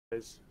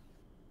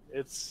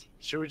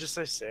Should we just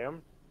say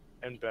Sam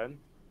and Ben?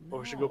 No. Or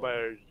we should go by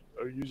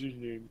our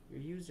username?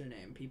 Your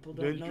username. People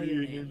don't know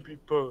your name.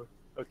 People.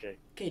 Okay.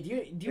 Okay,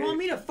 do you want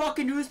me to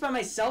fucking do this by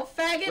myself,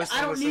 faggot? Listen,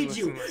 I don't need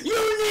you.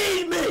 You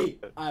need me!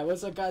 Alright,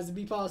 what's up, guys?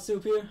 The Beepall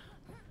Soup here.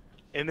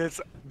 And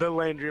it's the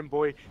Landrian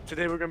boy.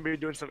 Today we're going to be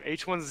doing some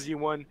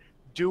H1Z1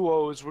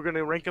 duos. We're going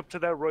to rank up to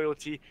that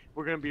royalty.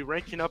 We're going to be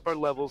ranking up our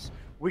levels.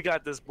 We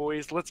got this,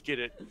 boys. Let's get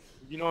it.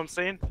 You know what I'm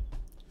saying?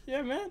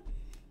 Yeah, man.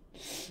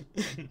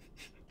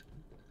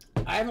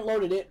 I haven't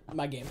loaded it.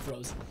 My game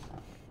froze.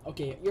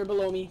 Okay, you're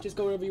below me. Just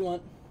go wherever you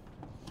want.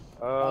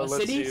 Let's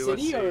city,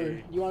 see.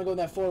 Or you want to go in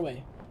that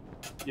four-way?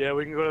 Yeah,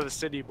 we can go to the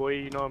city, boy.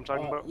 You know what I'm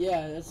talking about?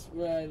 Yeah, that's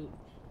where I...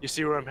 You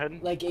see where I'm heading?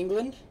 Like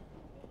England?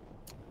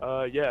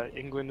 Yeah,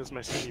 England is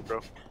my city, bro.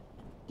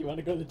 You want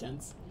to go to the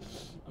tents?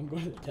 I'm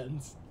going to the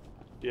tents.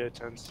 Yeah,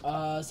 tents.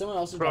 Someone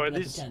else is bro,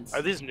 dropping at the tents.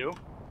 Are these new?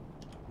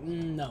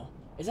 No.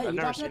 Is that you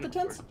dropping at the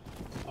tents?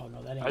 Oh,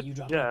 no, that ain't you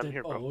dropping at the... I'm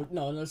here, bro. Oh,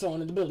 no, there's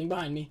someone in the building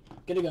behind me.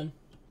 Get a gun.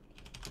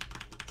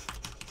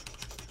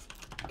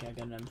 Okay, I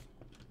got an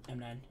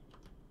M9.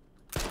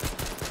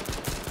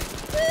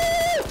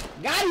 Woo!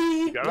 Got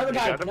him!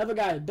 Another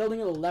guy. Building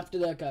to the left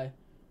of that guy.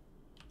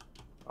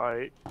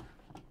 Alright.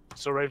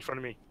 So right in front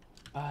of me.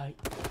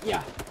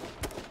 Yeah.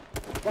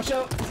 Watch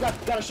out! He's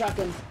got a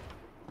shotgun.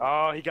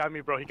 Oh, he got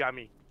me, bro. He got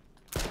me.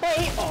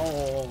 Hey!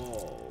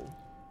 Oh.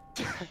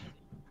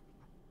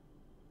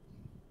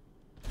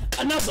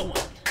 Another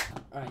one!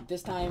 Alright,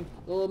 this time,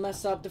 a little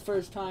mess up the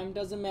first time.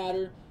 Doesn't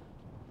matter.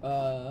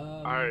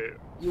 Alright.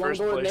 You want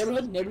to go to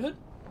neighborhood? Neighborhood?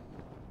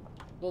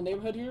 Little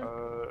neighborhood here?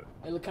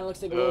 It kind of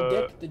looks like a little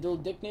dick. The little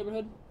dick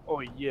neighborhood? Oh,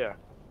 yeah.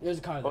 There's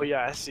a car there. Oh,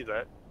 yeah, I see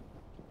that.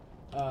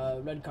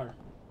 Red car.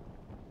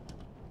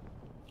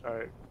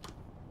 Alright.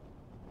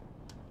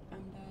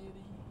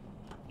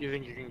 You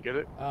think you can get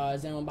it?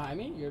 Is anyone behind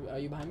me? Are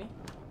you behind me?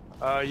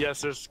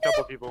 Yes, there's a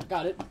couple people.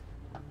 Got it.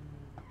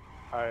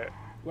 Alright.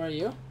 Where are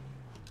you?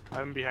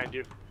 I'm behind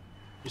you.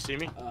 You see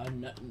me?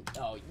 No.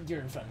 Oh,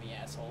 you're in front of me,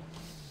 asshole.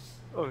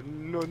 Oh,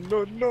 no.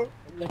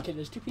 Look,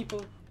 there's two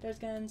people. There's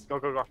guns.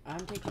 Go. I'm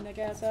taking the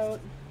gas out.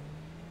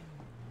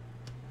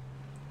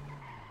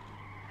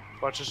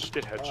 Watch us just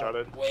get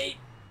headshotted. Wait.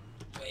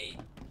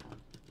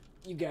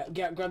 You grab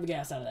the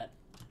gas out of that.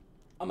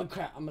 I'm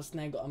gonna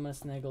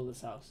snaggle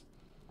this house.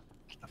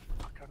 Get the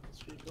fuck out of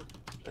this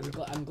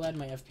vehicle. I'm glad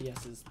my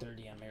FPS is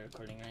 30 on my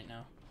recording right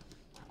now.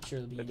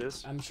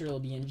 I'm sure it'll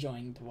be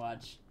enjoying to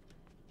watch.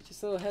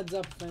 Just a little heads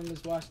up if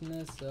anyone's watching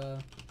this.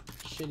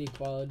 Shitty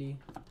quality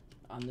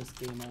on this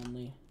game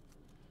only.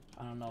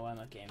 I don't know why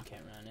my game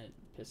can't run. It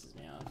pisses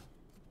me off.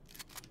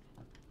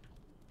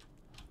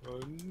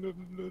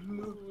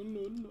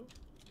 No.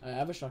 I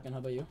have a shotgun. How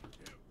about you?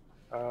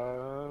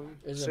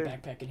 There's a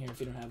backpack in here if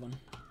you don't have one.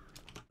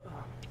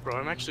 Bro,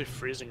 I'm actually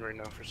freezing right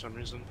now for some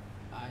reason.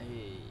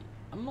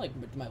 I'm like,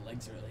 my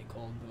legs are really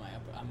cold, but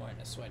I'm wearing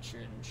a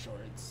sweatshirt and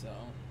shorts, so.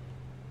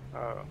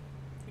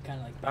 Kind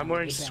of like. I'm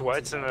wearing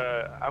sweats and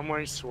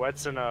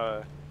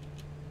a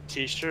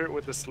t-shirt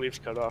with the sleeves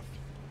cut off.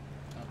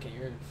 Okay,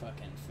 you're a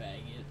fucking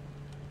faggot.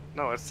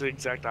 No, it's the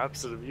exact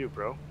opposite of you,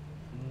 bro.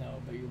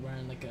 No, but you're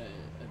wearing like a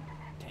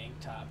tank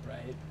top,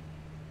 right?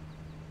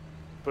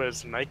 But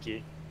it's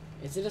Nike.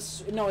 Is it a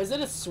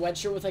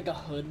sweatshirt with like a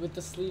hood with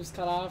the sleeves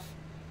cut off?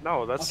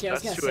 No, that's okay. I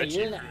was gonna say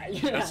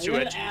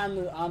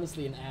you're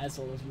honestly an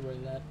asshole if you wear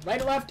that.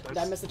 Right or left? Did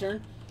I miss the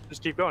turn?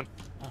 Just keep going.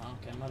 Oh,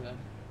 okay, my bad.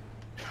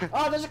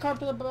 Oh, there's a car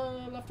to the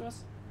left of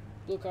us.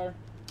 Blue car.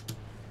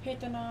 Hit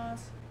the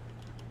nos.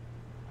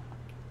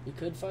 You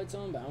could fight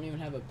someone, but I don't even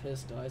have a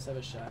pistol. I just have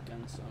a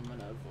shotgun, so I'm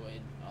gonna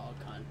avoid all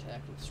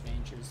contact with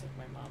strangers like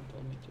my mom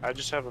told me to. I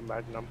just have a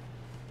Magnum.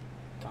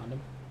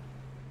 Condom?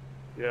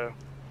 Yeah.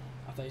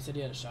 I thought you said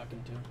you had a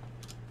shotgun too.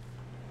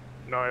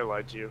 No, I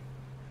lied to you.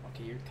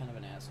 Okay, you're kind of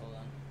an asshole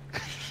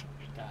then.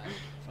 God,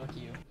 fuck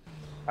you.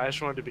 I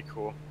just wanted to be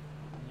cool.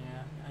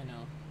 Yeah, I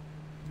know.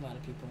 A lot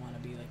of people want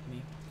to be like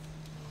me.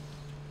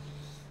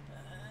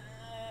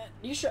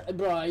 You sure,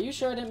 bro? Are you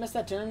sure I didn't miss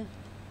that turn?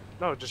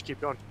 No, just keep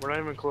going. We're not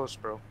even close,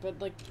 bro. But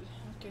like,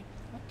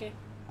 okay.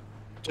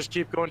 Just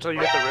keep going until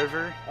you hit the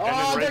river.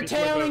 Oh, and then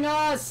they're tailing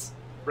us!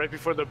 Right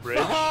before the bridge.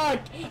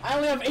 Fuck! I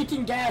only have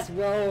 18 gas,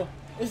 bro.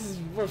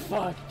 We're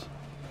fucked.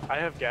 I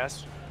have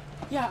gas.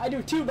 Yeah, I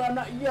do too, but I'm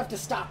not. You have to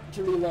stop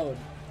to reload.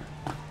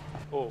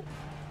 Oh.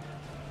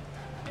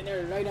 And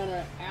they're right on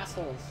our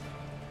assholes.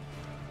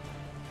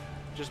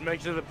 Just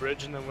make it to the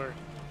bridge and then we're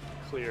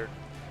clear.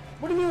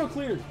 What do you mean we're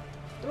clear?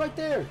 They're right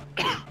there.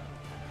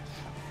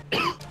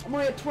 I'm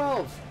already at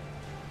 12.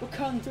 We're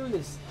cutting through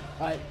this.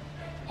 Alright.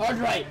 Hard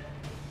right.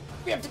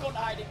 We have to go to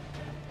hiding.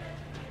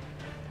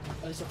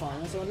 Are they still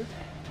following us, I wonder?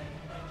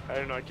 I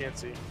don't know, I can't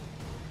see.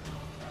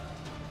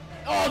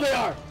 Oh, they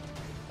are!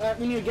 Alright,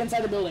 we need to get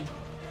inside the building.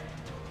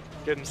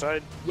 Get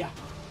inside? Yeah.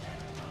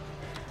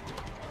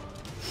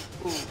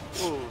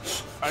 Ooh.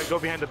 Alright, go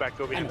behind the back,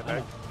 go behind the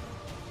back.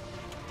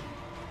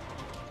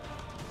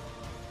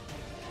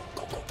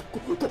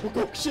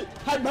 Go. Shit,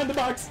 hide behind the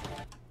box.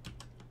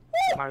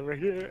 I'm right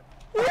here.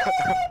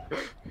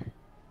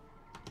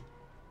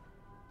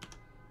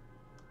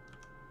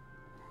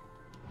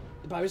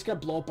 They're probably just gonna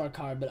blow up our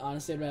car, but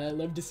honestly, I'd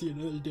live to see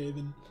another day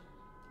than...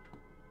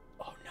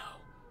 Oh no.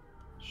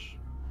 Shh.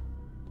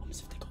 What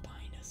if they go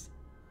behind us?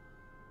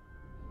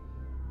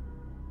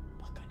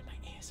 Welcome to my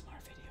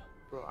ASMR video.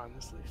 Bro,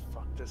 honestly,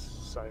 fuck this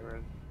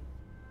siren.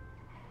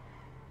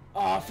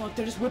 Oh fuck,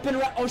 they're just whipping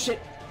around. Oh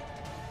shit.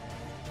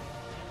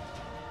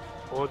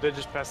 Oh, they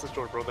just passed the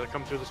store, bro. They're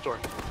coming through the store.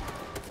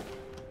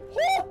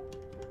 Oh!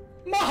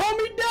 My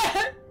homie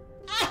dead!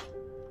 Ah!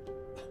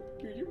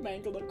 Dude, you're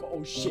mangled like...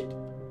 Oh shit.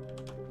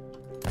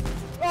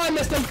 Oh, I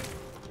missed him!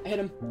 I hit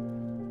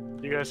him.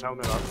 You guys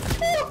helmet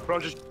up. Bro,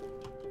 just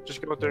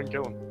go out there and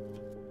kill him.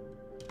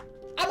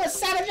 I'm a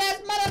savage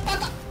ass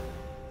motherfucker!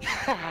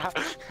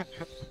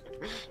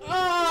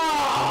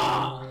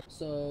 Ah!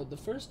 So, the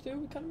first two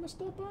we kind of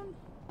messed up on.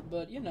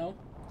 But, you know,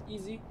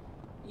 easy.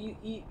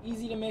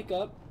 Easy to make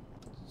up.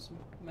 Some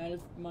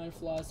minor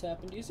flaws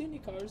happen. Do you see any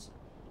cars?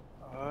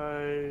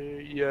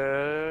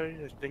 Yeah,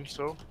 I think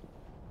so.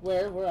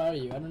 Where are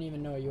you? I don't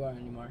even know where you are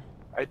anymore.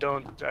 I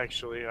don't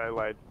actually, I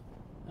lied.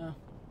 Oh.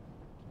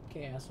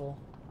 Okay, asshole.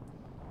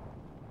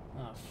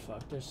 Oh,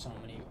 fuck, there's so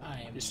many.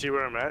 You see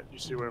where I'm at? You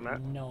see where I'm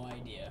at? No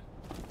idea.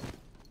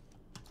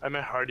 I'm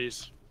at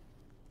Hardee's.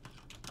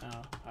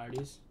 Oh,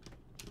 Hardee's?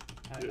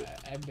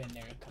 I've been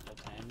there a couple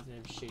times. They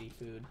have shitty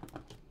food.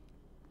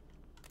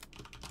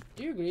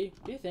 Do you agree?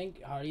 Do you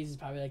think Hardee's is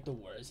probably like the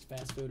worst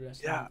fast food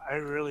restaurant? Yeah, I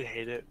really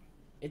hate it.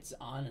 It's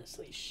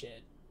honestly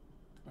shit.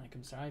 Like,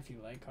 I'm sorry if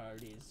you like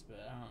Hardee's, but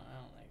I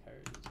don't like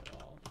Hardee's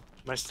at all.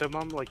 My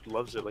stepmom like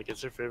loves it. Like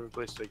it's her favorite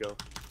place to go.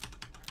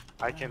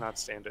 I cannot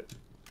stand it.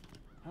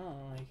 I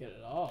don't like it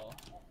at all.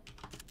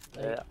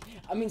 Like, Yeah.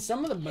 I mean,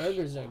 some of the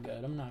burgers are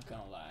good. I'm not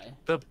gonna lie.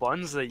 The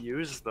buns they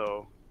use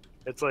though,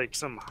 it's like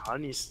some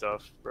honey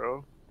stuff,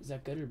 bro. Is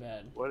that good or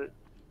bad? What?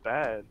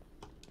 Bad.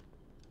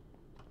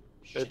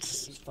 Shit,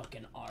 It's there's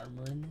fucking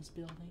armor in this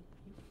building.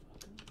 You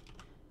fucking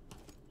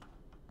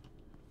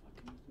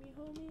with me,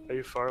 homie? Are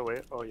you far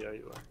away? Oh yeah,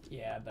 you are.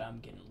 Yeah, but I'm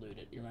getting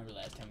looted. You remember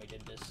last time we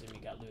did this and we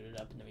got looted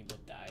up and then we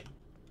both died?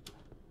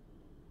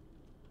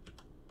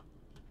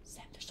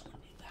 Sam, there's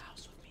someone in the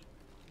house with me.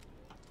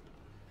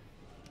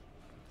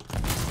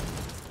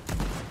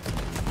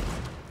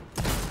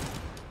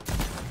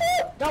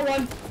 Got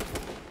one!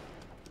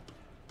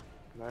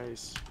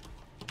 Nice.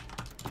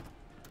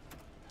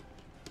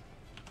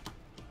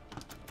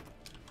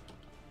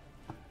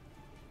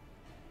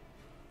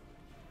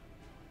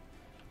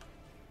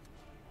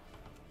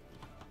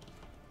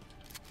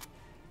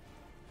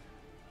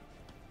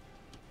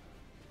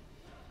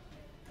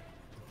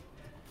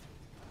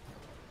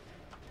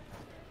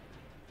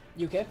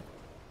 You okay?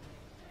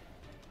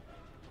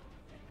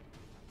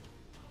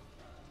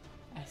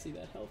 I see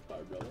that health bar,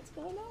 bro. What's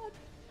going on?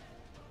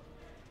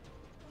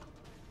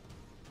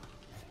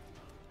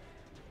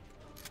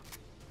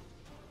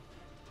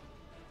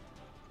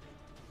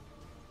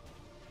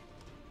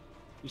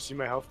 You see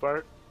my health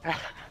bar? Yeah,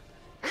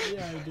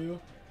 I do.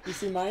 You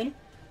see mine?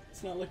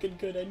 It's not looking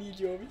good. I need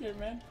you over here,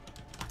 man.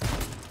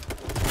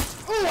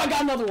 Oh, I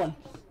got another one.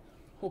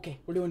 Okay,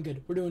 we're doing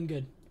good. We're doing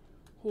good.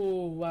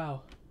 Oh,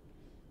 wow.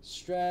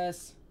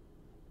 Stress.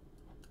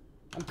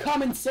 I'm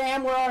coming,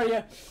 Sam. Where are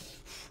you?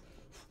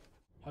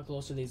 How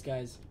close are these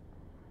guys?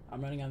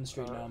 I'm running on the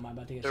street now. Am I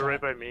about to get shot? They're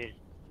right by me.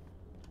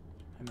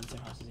 I'm in the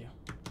same house as you.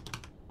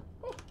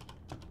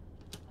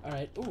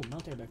 Alright. Ooh,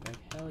 military backpack.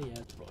 Hell yeah.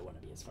 Bro, I want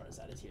to be as far as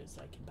out of here as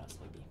I can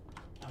possibly be.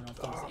 I don't know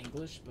if that was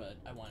English, but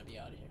I want to be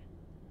out of here.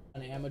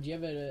 On ammo, do you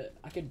have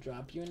I could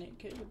drop you an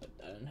AK, but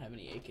I don't have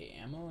any AK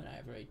ammo, and I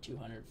have already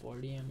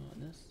 240 ammo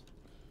in this.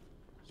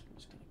 So I'm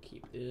just gonna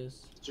keep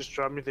this. Just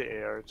drop me the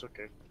AR, it's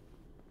okay.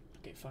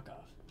 Okay, fuck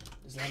off.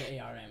 There's a lot of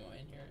AR ammo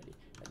in here already.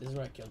 Right, this is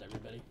where I killed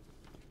everybody.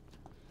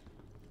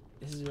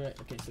 This is where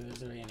okay, so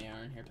there's already an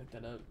AR in here, pick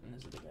that up, and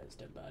this is the guy's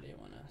dead body.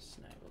 I wanna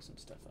snaggle some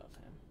stuff off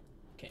him.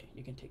 Okay,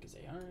 you can take his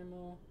AR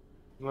ammo.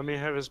 Let me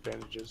have his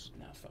bandages.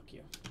 Nah, fuck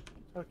you.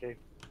 Okay.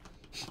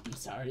 I'm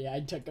sorry, I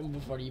took him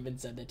before you even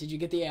said that. Did you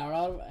get the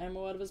AR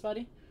ammo out of his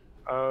body?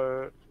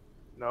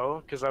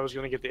 No, because I was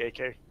gonna get the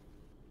AK.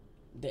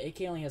 The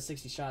AK only has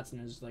 60 shots, and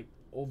there's like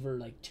over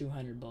like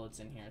 200 bullets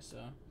in here,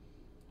 so.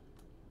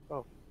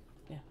 Oh.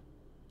 Yeah.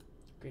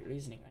 Great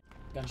reasoning.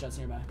 Gunshots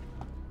nearby.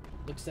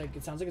 Looks like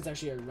it sounds like it's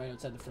actually right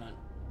outside the front.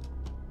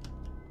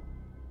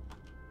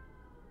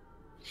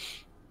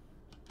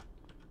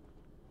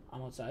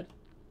 I'm outside.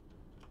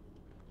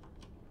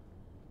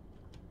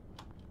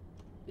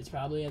 It's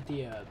probably at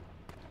the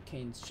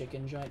Kane's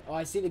chicken joint. Oh,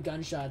 I see the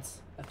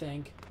gunshots, I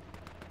think.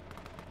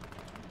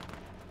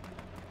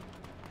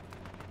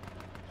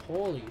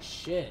 Holy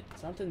shit.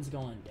 Something's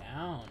going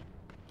down.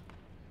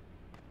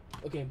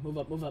 Okay, move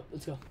up,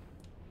 let's go.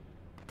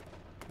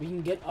 We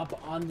can get up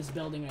on this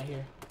building right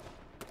here.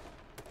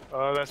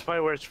 That's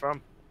probably where it's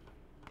from.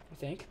 I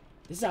think.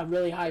 This is a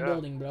really high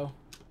building, bro.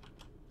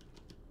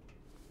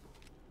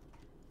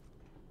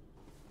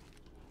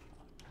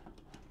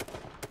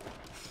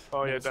 Oh,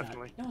 No, yeah, it's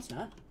definitely. not. No, it's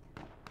not.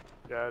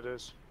 Yeah, it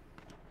is.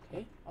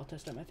 Okay, I'll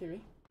test out my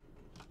theory.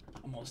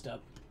 Almost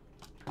up.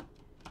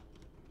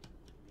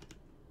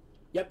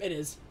 Yep, it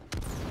is.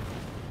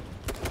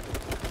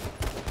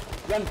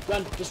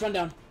 Run. Just run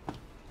down.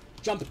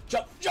 Jump.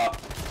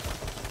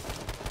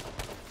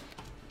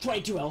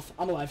 22 health.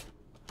 I'm alive.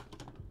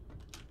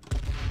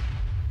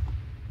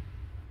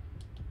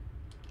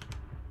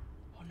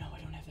 Oh no,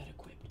 I don't have that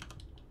equipped.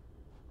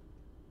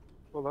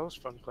 Well, that was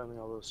fun climbing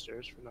all those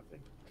stairs for nothing.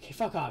 Okay,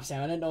 fuck off,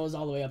 Sam. I didn't know it was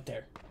all the way up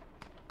there.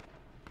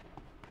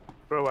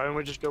 Bro, why don't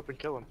we just go up and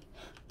kill him?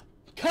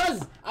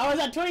 Cause I was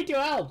at 22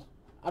 health.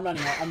 I'm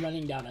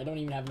running down. I don't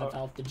even have enough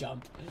health to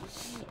jump.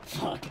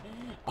 Fuck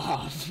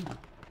off.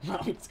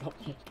 Let's go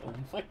and kill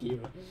him. Fuck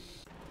you.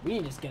 We need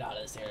to just get out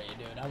of this area,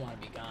 dude. I want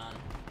to be gone.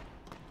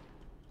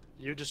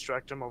 You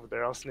distract him over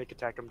there. I'll sneak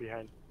attack him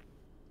behind.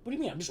 What do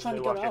you mean? I'm just trying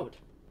to get out.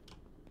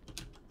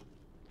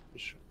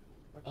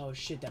 Oh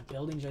shit, that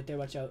building's right there.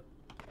 Watch out.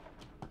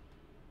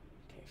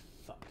 Okay,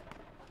 fuck.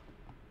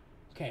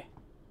 Okay.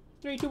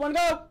 3, 2, 1,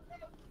 go!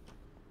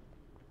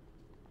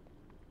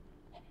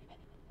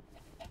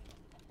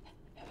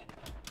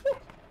 Woo.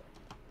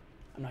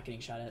 I'm not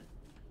getting shot at.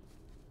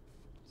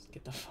 Just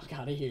get the fuck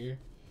out of here.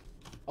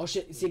 Oh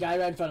shit, see a guy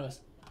right in front of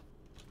us.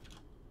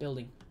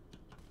 Building.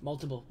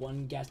 Multiple.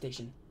 One gas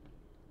station.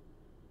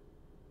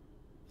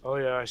 Oh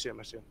yeah, I see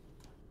him.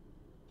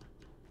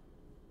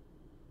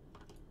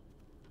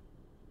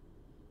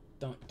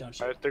 Don't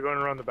shoot. Alright, they're going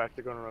around the back.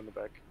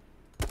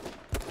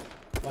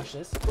 Watch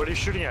this. What are you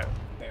shooting at?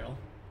 Barrel.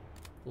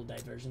 Little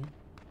diversion.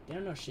 They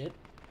don't know shit.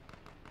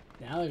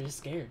 Now they're just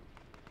scared.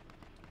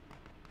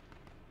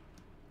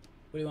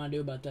 What do you want to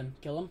do about them?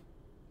 Kill them?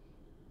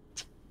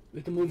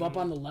 We can move up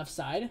on the left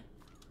side.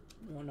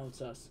 We don't know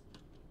it's us.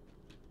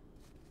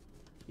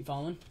 You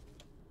following?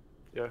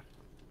 Yeah.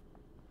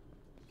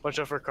 Watch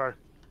out for a car.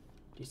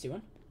 Do you see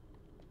one?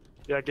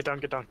 Yeah, get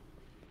down.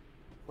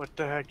 What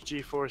the heck,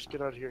 G-Force,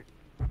 get out of here.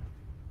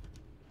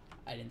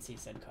 I didn't see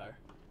said car.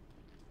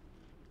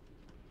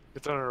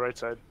 It's on the right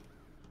side.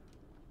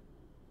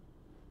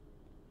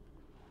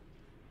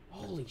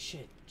 Holy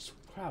shit. Just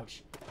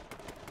crouch.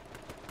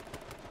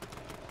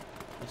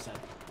 Left side.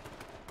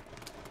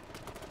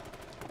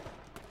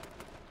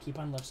 Keep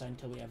on left side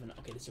until we have an...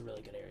 Okay, this is a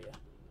really good area.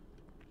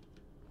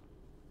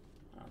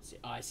 I don't see...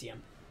 Oh, I see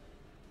him.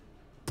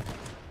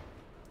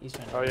 He's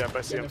trying to... Oh, yeah,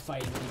 I see him. They're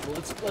fighting people.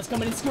 Let's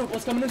come in and scoop.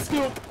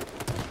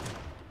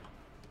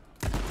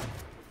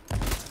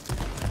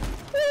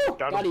 Woo!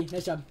 Got him.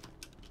 Nice job.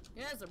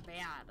 You guys are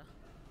bad.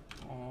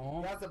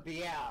 Aww. That's a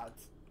bad.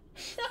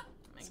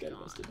 This guy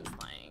must have been...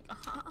 Like,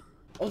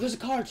 Oh, there's a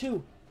car,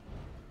 too.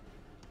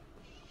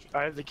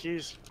 I have the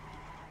keys.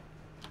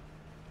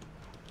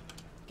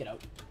 Get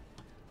out.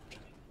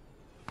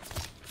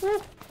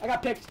 Woo! I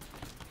got picked.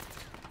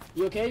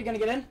 You okay? You gonna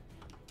get in?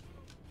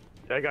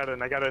 Yeah, I got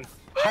in. I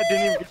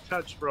didn't even get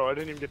touched, bro. I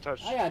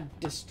got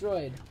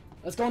destroyed.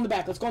 Let's go in the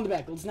back.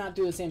 Let's not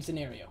do the same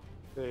scenario.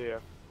 Yeah.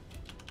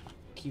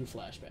 Cue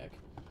flashback.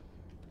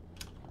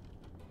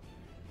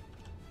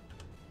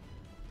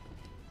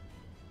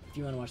 If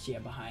you want to watch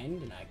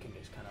behind, and I can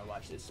just kind of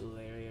watch this little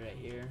area right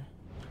here.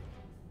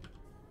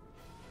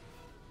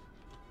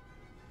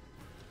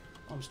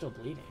 Oh, I'm still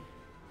bleeding.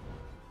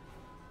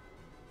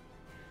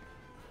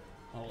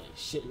 Holy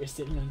shit, you're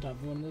sitting on top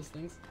of one of those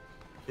things?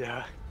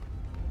 Yeah.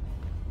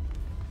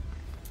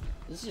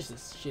 This is just a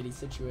shitty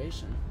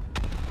situation.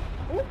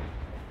 Ooh.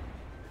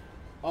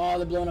 Oh,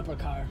 they're blowing up our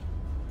car.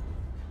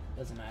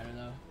 Doesn't matter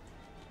though.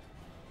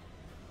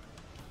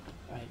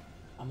 Alright,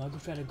 I'm gonna go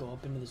try to go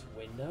up into this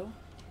window.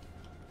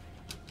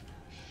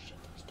 Shit,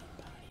 there's two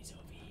bodies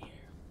over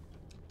here.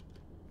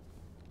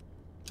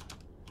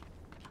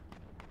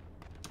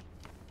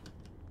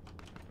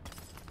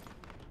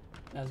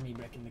 That was me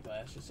breaking the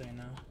glass, just so you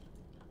know.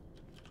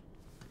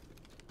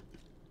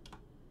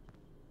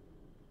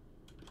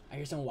 I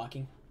hear someone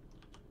walking.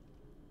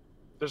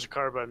 There's a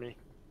car by me.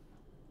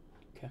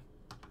 Okay.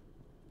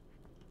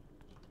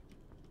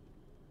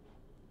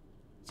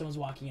 Someone's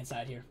walking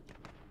inside here.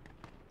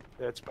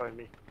 Yeah, it's by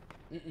me.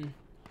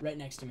 Right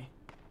next to me.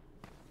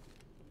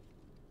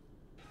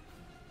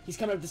 He's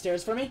coming up the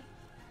stairs for me.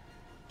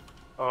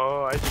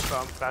 Oh, I just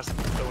saw him past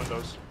the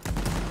windows.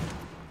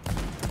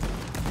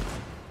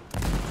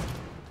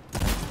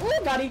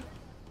 Oh, got him.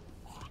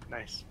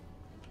 Nice.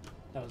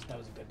 That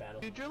was a good battle.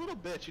 Dude, you're a little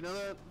bitch, you know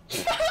that?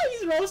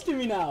 He's roasting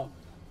me now.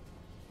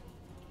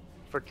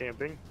 For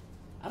camping?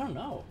 I don't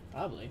know.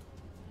 Probably.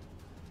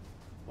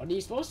 What are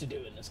you supposed to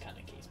do in this kind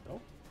of case, bro?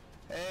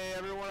 Hey,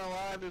 everyone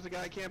alive, there's a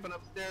guy camping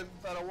upstairs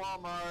inside a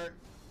Walmart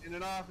in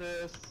an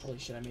office. Holy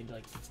shit, I made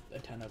like a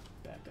ton of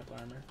backup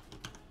armor.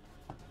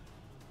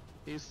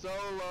 He's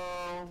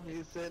solo.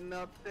 He's sitting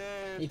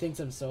upstairs. He thinks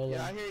I'm solo.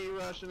 Yeah, I hear you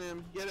rushing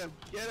him. Get him.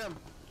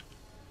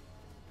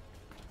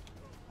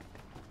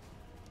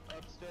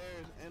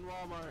 Upstairs in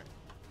Walmart.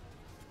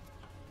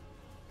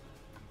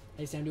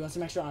 Hey Sam, do you want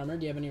some extra armor?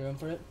 Do you have any room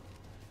for it?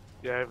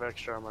 Yeah, I have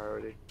extra armor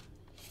already.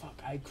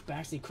 Fuck, I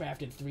actually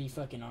crafted 3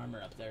 fucking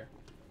armor up there.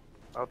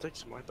 I'll take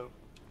some more though.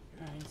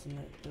 Alright, it's in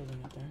that building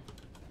up there.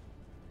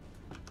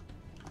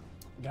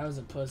 The guy was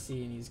a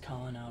pussy and he's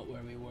calling out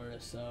where we were,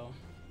 so...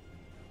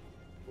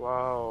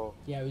 Wow.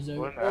 Yeah, he was like,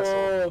 What an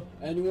asshole.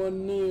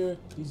 anyone near?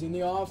 He's in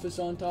the office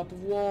on top of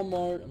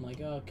Walmart. I'm like,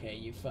 okay,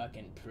 you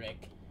fucking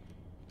prick.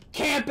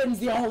 Camping's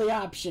the only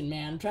option,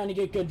 man. I'm trying to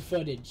get good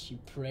footage, you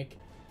prick.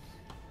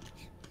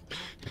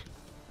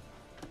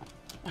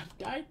 I've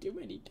died too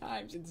many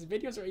times, and this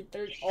video's already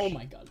 30. Oh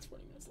my god, it's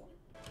 40 minutes long.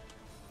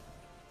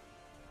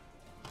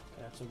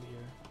 Okay, that's over here.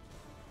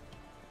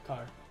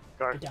 Car.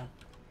 Get down.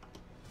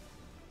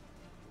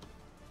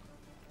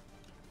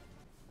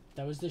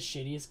 That was the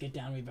shittiest get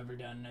down we've ever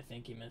done, and I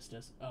think he missed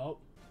us. Oh.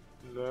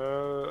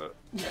 No.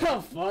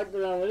 Oh fuck,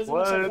 bro. What is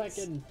this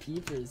fucking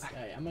peepers?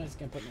 Alright, I'm just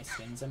gonna put my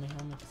skins on my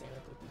helmet because I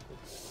like looking cool.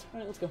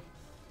 Alright, let's go.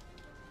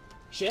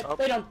 Shit,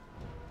 lay down.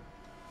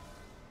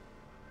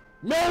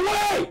 No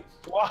way!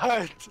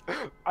 What?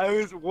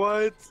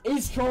 What?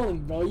 He's trolling,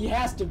 bro. He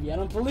has to be. I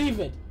don't believe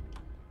it.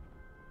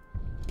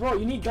 Bro,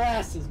 you need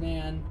glasses,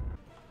 man.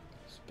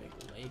 This big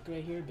lake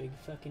right here, big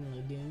fucking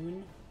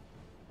lagoon.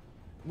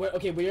 Where?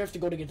 Okay, where do you have to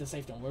go to get the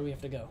safe zone? Where do we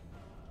have to go?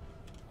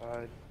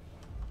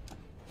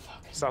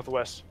 Fuck.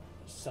 Southwest.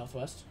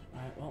 Southwest?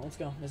 Alright, well, let's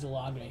go. There's a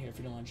log right here if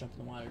you don't want to jump in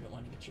the water, don't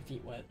want to get your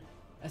feet wet.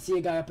 I see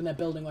a guy up in that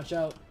building, watch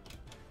out.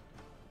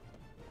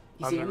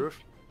 You see him? On the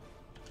roof?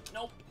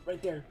 Nope,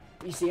 right there.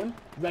 You see him?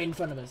 Right in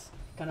front of us.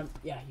 Kind of,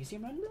 yeah, you see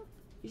him running, bro?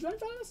 He's right in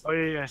front of us? Oh,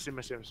 yeah, I see him.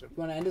 You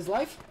want to end his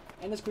life?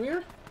 End his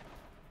career?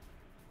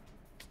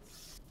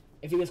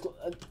 If he gets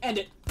end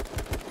it.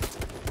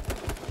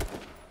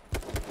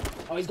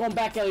 Oh, he's going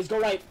back, Ellie. Go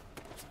right.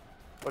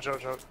 Watch out,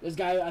 watch out. This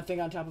guy, I think,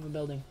 on top of a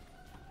building.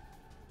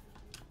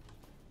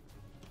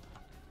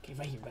 Okay,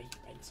 right here, right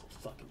here. This whole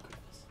fucking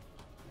crevice.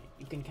 Right,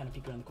 you can kind of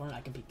peek around the corner.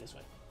 I can peek this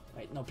way.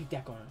 Right, no, peek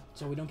that corner,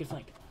 so we don't get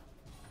flanked.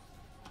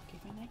 Okay,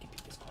 fine, I can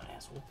peek this corner,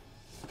 asshole.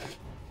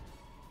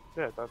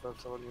 Yeah, I thought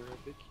that's all you were gonna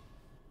peek.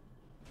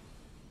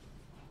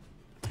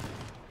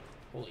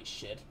 Holy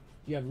shit.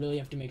 You really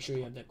have to make sure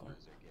you have that corner.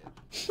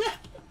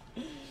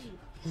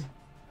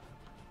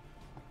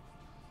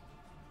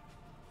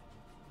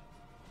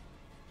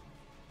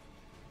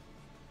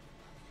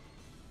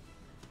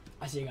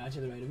 I see a guy to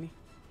the right of me.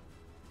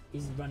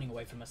 He's running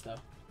away from us, though.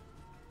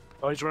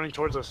 Oh, he's running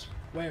towards us.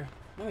 Where?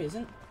 No, he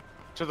isn't.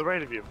 To the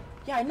right of you.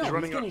 Yeah, I know.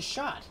 He's getting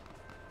shot.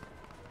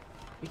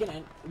 We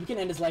can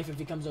end his life if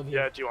he comes over here.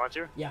 Yeah, do you want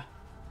to? Yeah.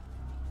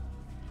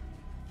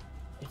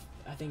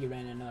 I think he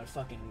ran in another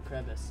fucking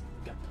crevice.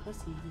 Got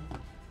pussy.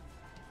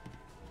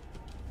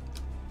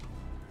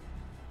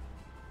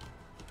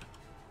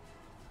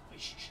 Wait,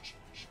 shh.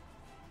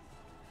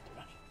 They're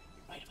running.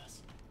 Right of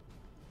us.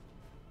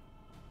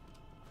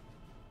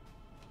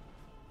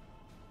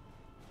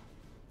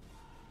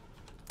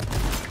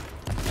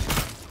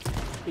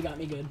 He got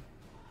me good.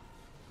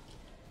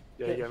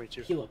 Yeah, he got me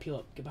too. Heal up.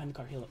 Get behind the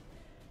car, heal up.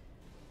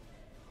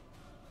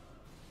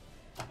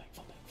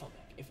 Fall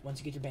back. Once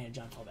you get your bandage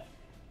on, fall back.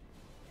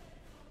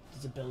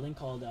 There's a building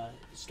called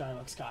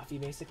Starbucks Coffee,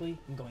 basically.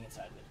 I'm going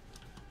inside of it.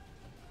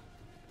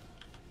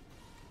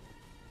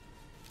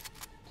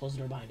 Close the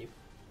door behind you.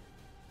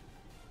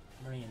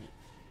 I'm already in it.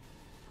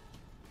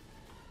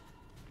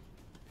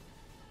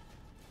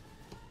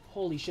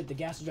 Holy shit, the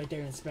gas is right there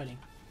and it's spreading.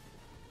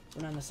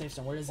 We're not in the safe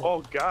zone. Where is it?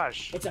 Oh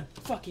gosh. It's a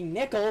fucking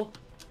nickel!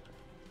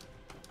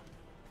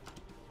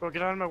 Bro,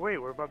 get out of my way.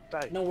 We're about to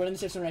die. No, we're in the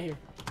safe zone right here.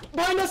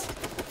 Behind us!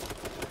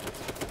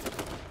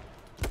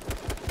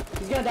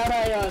 He's gonna die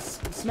by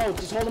smoke.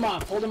 Just hold him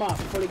off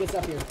before he gets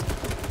up here.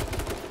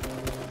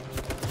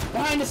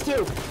 Behind us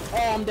too!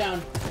 Oh, I'm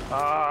down.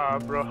 Ah,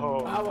 bro.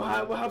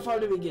 How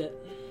far did we get?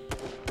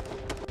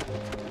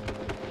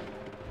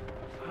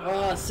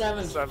 Oh,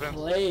 seventh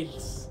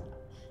place.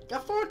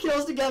 Got 4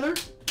 kills together.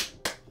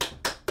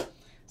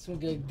 Some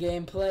good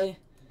gameplay.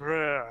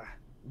 Bruh.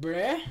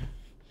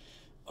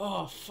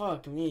 Oh,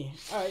 fuck me.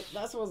 Alright,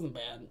 that wasn't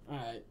bad.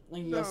 Alright,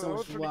 thank you guys so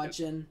much for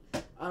watching.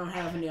 I don't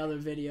have any other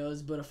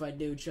videos, but if I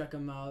do, check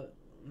them out.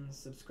 And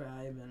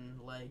subscribe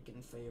and like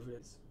and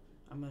favorites.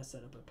 I'm going to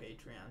set up a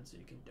Patreon so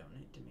you can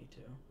donate to me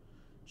too.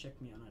 Check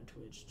me out on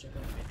Twitch. Check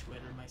out my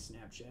Twitter, my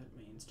Snapchat,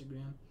 my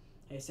Instagram.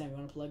 Hey, Sam, you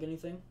want to plug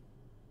anything?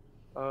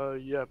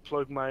 Yeah,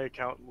 plug my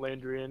account,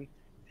 Landrian.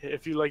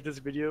 If you like this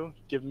video,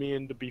 give me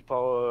and the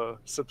Beepal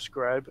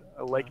subscribe.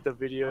 Like the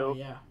video. Oh,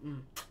 yeah.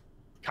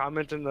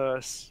 Comment in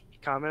the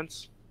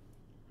comments.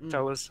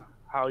 Tell us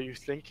how you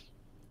think.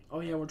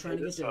 Oh yeah, we're trying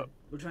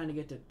to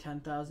get to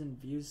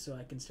 10,000 views so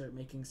I can start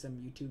making some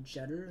YouTube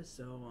cheddar.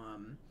 So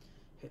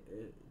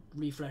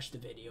refresh the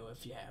video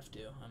if you have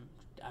to.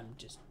 I'm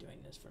just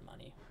doing this for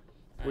money.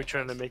 We're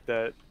trying to make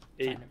that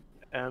 8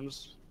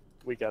 M's.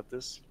 We got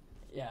this.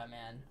 Yeah,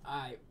 man.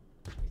 Alright.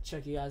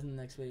 Check you guys in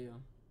the next video.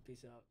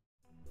 Peace out.